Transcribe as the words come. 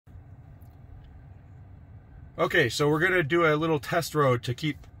Okay, so we're going to do a little test road to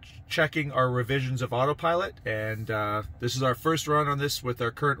keep checking our revisions of autopilot, and this is our first run on this with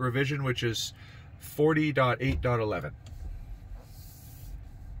our current revision, which is 40.8.11.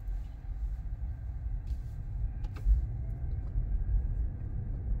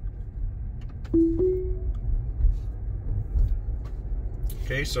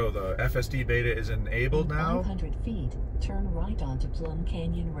 Okay, so the FSD beta is enabled now. 500 feet, turn right onto Plum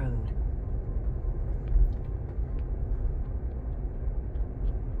Canyon Road.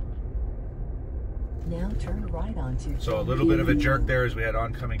 Now turn right onto... So a little bit of a jerk there as we had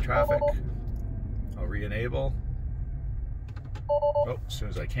oncoming traffic. I'll re-enable. Oh, as soon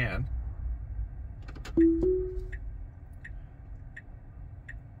as I can.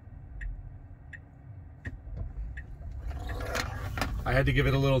 I had to give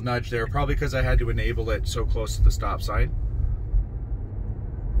it a little nudge there, probably because I had to enable it so close to the stop sign.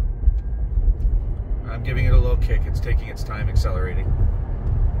 I'm giving it a little kick. It's taking its time accelerating.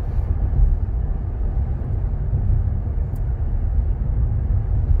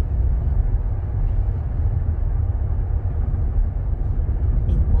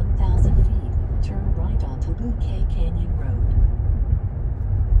 In 1,000 feet, turn right onto Bouquet Canyon Road.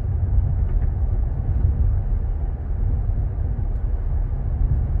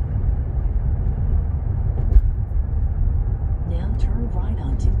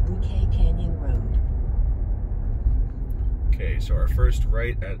 Okay, so our first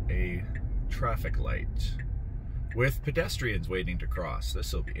right at a traffic light with pedestrians waiting to cross.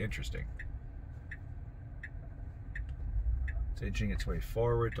 This will be interesting. It's inching its way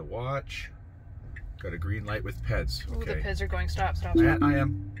forward to watch. Got a green light with peds. Ooh, okay. the peds are going stop, stop, stop. I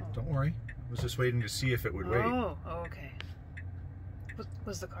am. Don't worry. I was just waiting to see if it would wait. Oh, okay.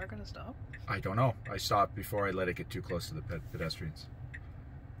 Was the car going to stop? I don't know. I stopped before I let it get too close to the pedestrians.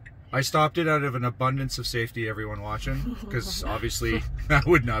 I stopped it out of an abundance of safety, everyone watching, because obviously that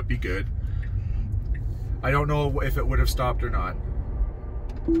would not be good. I don't know if it would have stopped or not.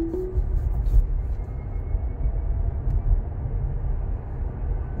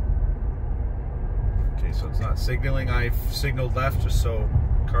 Okay, so it's not signaling. I've signaled left just so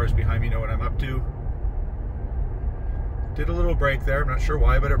cars behind me know what I'm up to. Did a little brake there, I'm not sure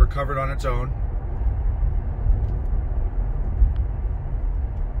why, but it recovered on its own.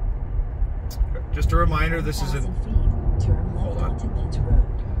 Just a reminder, this is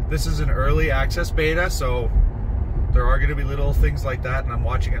this is an early access beta, so there are going to be little things like that, and I'm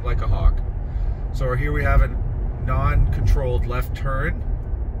watching it like a hawk. So here we have a non-controlled left turn.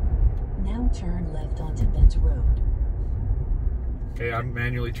 Now turn left onto Bent Road. Okay, I'm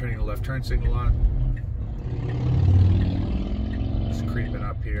manually turning the left turn signal on. Just creeping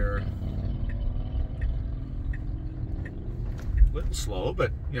up here. A little slow,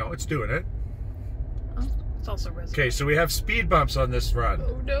 but you know, it's doing it. It's also resident. Okay, so we have speed bumps on this run.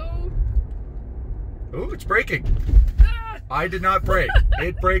 Oh no! Ooh, it's braking. I did not brake.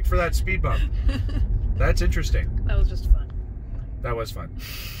 It braked for that speed bump. That's interesting. That was just fun. That was fun.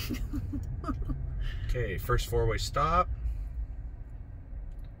 Okay, first four-way stop.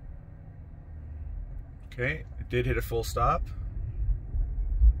 Okay, it did hit a full stop.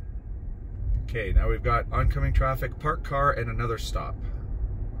 Okay, now we've got oncoming traffic, parked car, and another stop.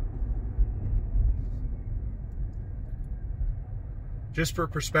 Just for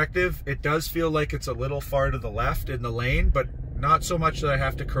perspective, it does feel like it's a little far to the left in the lane, but not so much that I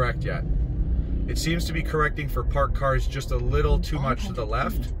have to correct yet. It seems to be correcting for parked cars just a little too much to the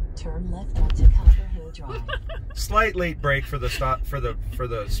left. Turn left onto Copperhill Drive. Slight late brake for the stop for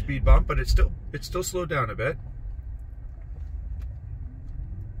the speed bump, but it's still slowed down a bit.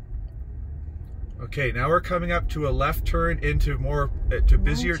 Okay, now we're coming up to a left turn into more to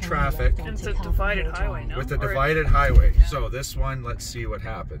busier traffic. And it's a divided highway now. With a divided highway. Yeah. So this one, let's see what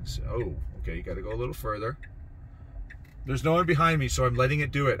happens. Oh, okay, you got to go a little further. There's no one behind me, so I'm letting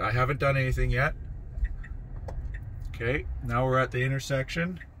it do it. I haven't done anything yet. Okay, now we're at the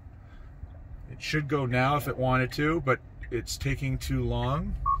intersection. It should go now if it wanted to, but it's taking too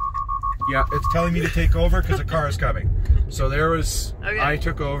long. Yeah, it's telling me to take over because a car is coming. So there was, okay. I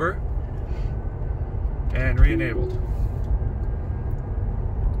took over. And re-enabled.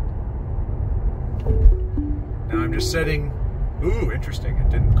 Now I'm just setting, ooh, interesting. It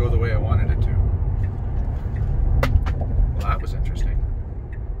didn't go the way I wanted it to. Well, that was interesting.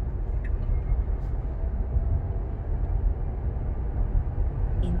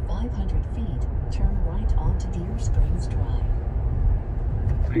 In 500 feet, turn right onto Deer Springs Drive.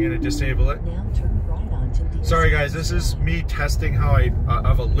 I'm going to disable it. Now turn right onto Deer Sorry guys, this is me testing how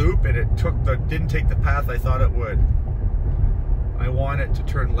of a loop, and it didn't take the path I thought it would. I want it to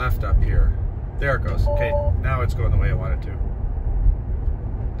turn left up here. There it goes. Okay, now it's going the way I want it to.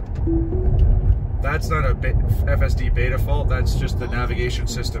 That's not a FSD beta fault, that's just the navigation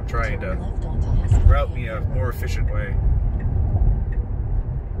system trying to route me a more efficient way.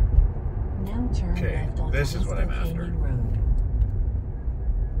 Now turn Okay, left onto this is what I'm Haskell after. Canyon Road.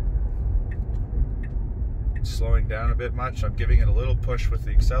 It's slowing down a bit much. I'm giving it a little push with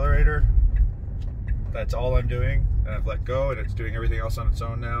the accelerator. That's all I'm doing. And I've let go and it's doing everything else on its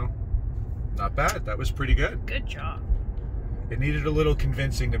own now. Not bad. That was pretty good. Good job. It needed a little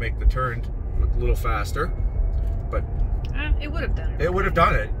convincing to make the turn a little faster, but It would have done it. it would have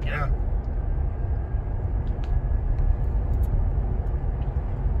done it. Yeah. Yeah.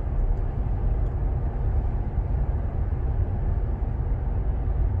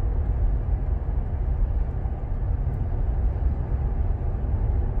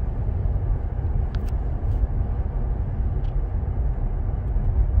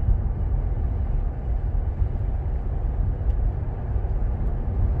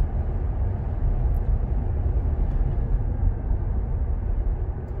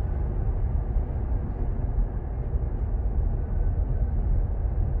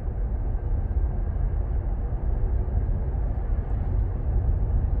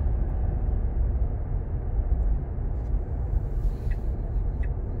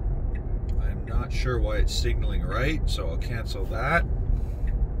 Not sure why it's signaling right, so I'll cancel that.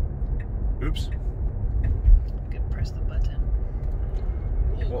 Oops. You can press the button.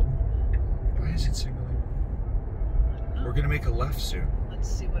 Well, why is it signaling? I don't know. We're gonna make a left soon. Let's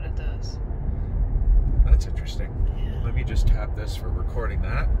see what it does. That's interesting. Yeah. Let me just tap this for recording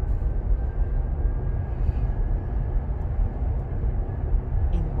that.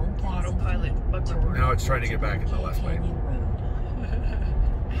 In 1,000 Autopilot feet, bug turn report. Now it's trying to get back in the left lane. Canyon Road.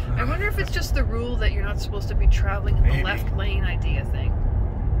 I wonder if it's just the rule that you're not supposed to be traveling in Maybe. the left lane idea thing.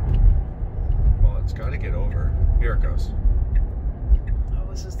 Well, it's got to get over. Here it goes. Oh,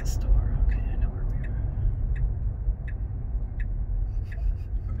 this is the store. Okay, I know where we are.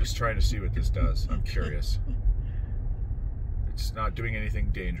 I'm just trying to see what this does. I'm curious. It's not doing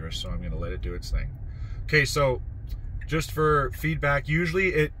anything dangerous, so I'm going to let it do its thing. Okay, so just for feedback, usually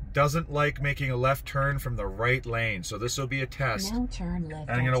it doesn't like making a left turn from the right lane, so this will be a test. Now turn left.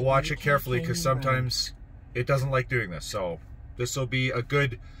 And I'm going to onto watch it UK carefully because Canyon Road. sometimes it doesn't like doing this. So this will be a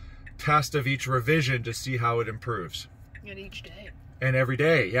good test of each revision to see how it improves. And each day. And every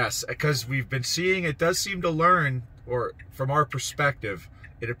day, yes, because we've been seeing it does seem to learn, or from our perspective,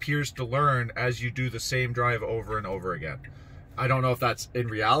 it appears to learn as you do the same drive over and over again. I don't know if that's in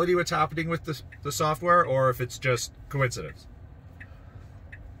reality what's happening with the software or if it's just coincidence.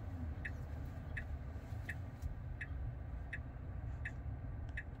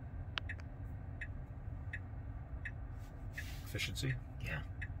 Efficiency, Yeah.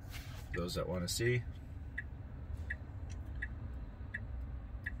 those that want to see.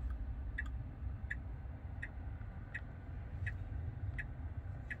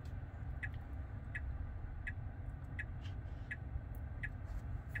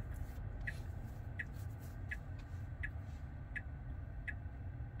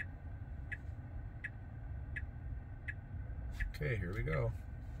 Okay, here we go.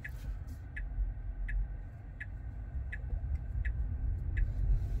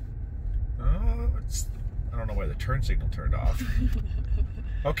 Oh, I don't know why the turn signal turned off.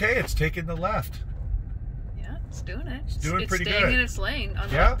 Okay, it's taking the left. Yeah, it's doing it. It's doing pretty staying good. in its lane,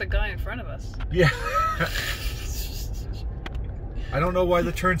 unlike Yeah. the guy in front of us. Yeah. I don't know why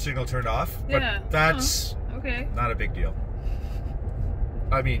the turn signal turned off, but Yeah, that's Okay. not a big deal.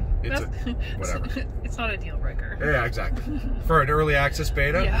 I mean, it's whatever. It's not a deal breaker. Yeah, exactly. For an early access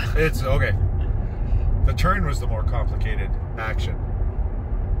beta, Yeah. it's okay. The turn was the more complicated action.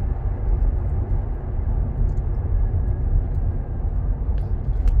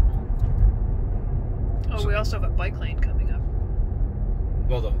 Oh, we also have a bike lane coming up.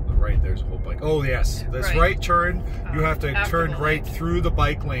 Well, the right, there's a whole bike. Oh, yes. This Right. right turn, you have to After turn the right lane. through the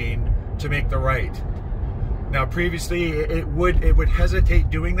bike lane to make the right. Now, previously, it would hesitate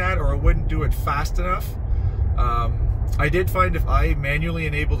doing that, or it wouldn't do it fast enough. I did find if I manually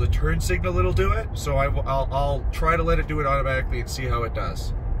enable the turn signal, it'll do it. So I'll try to let it do it automatically and see how it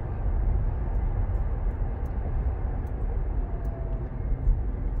does.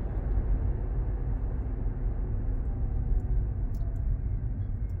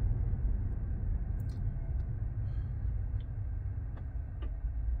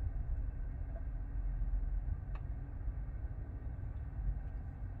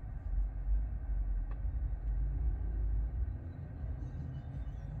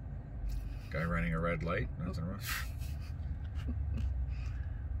 Guy running a red light. Nothing wrong.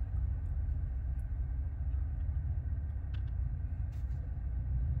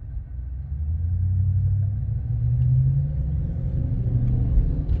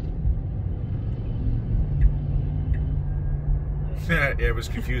 It was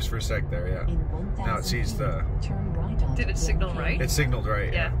confused for a sec there, yeah. In 1,000 Now it sees feet, the... turn right onto Did it signal Glen right? Canyon. It signaled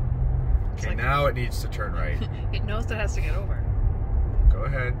right, yeah. Okay, like- now it needs to turn right. It knows that it has to get over. Go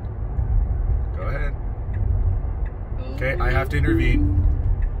ahead. Go ahead. Okay, I have to intervene.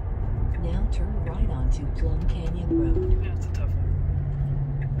 Now turn right onto Plum Canyon Road. Yeah, it's a tough one.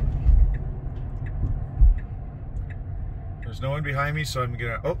 There's no one behind me, so I'm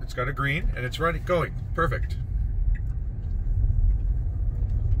gonna... Oh, it's got a green, and it's running, going. Perfect.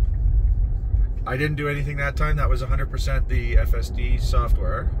 I didn't do anything that time. That was 100% the FSD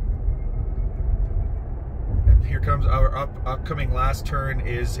software. And here comes our upcoming last turn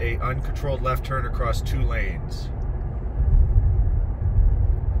is a uncontrolled left turn across 2 lanes.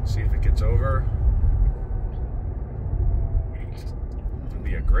 See if it gets over. It'll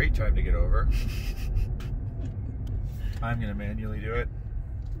be a great time to get over. I'm gonna manually do it.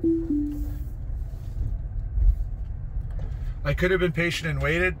 I could have been patient and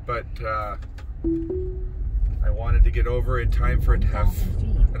waited, but I wanted to get over in time for it to have 1,000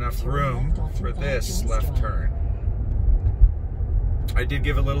 feet, enough turn room left onto for this Valjoy left Drive. turn. I did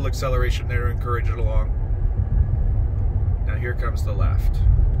give a little acceleration there to encourage it along. Now here comes the left.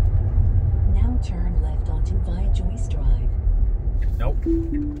 Now turn left onto Valjoy Drive. Nope.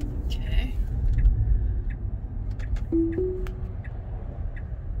 Okay.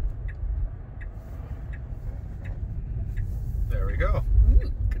 There we go.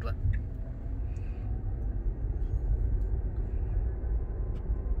 Ooh, good one.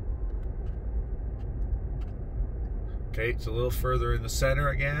 Okay, it's a little further in the center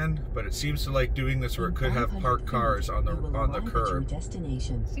again, but it seems to like doing this where it could have 500 parked cars feet, on the you will arrive at your curb.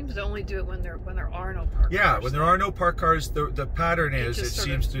 destination. Seems to only do it when there are no park Yeah, cars. when there are no parked cars, the pattern is it just sort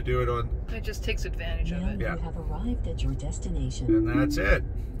seems to do it on, It just takes advantage of Now it. Yeah. you have arrived at your destination. and that's it.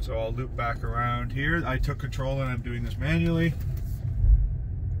 So I'll loop back around here. I took control and I'm doing this manually.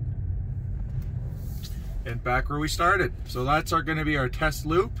 And back where we started. So that's going to be our test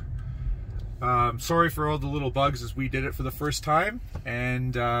loop. Sorry for all the little bugs as we did it for the first time,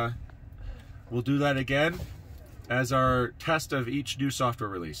 and we'll do that again as our test of each new software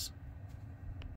release.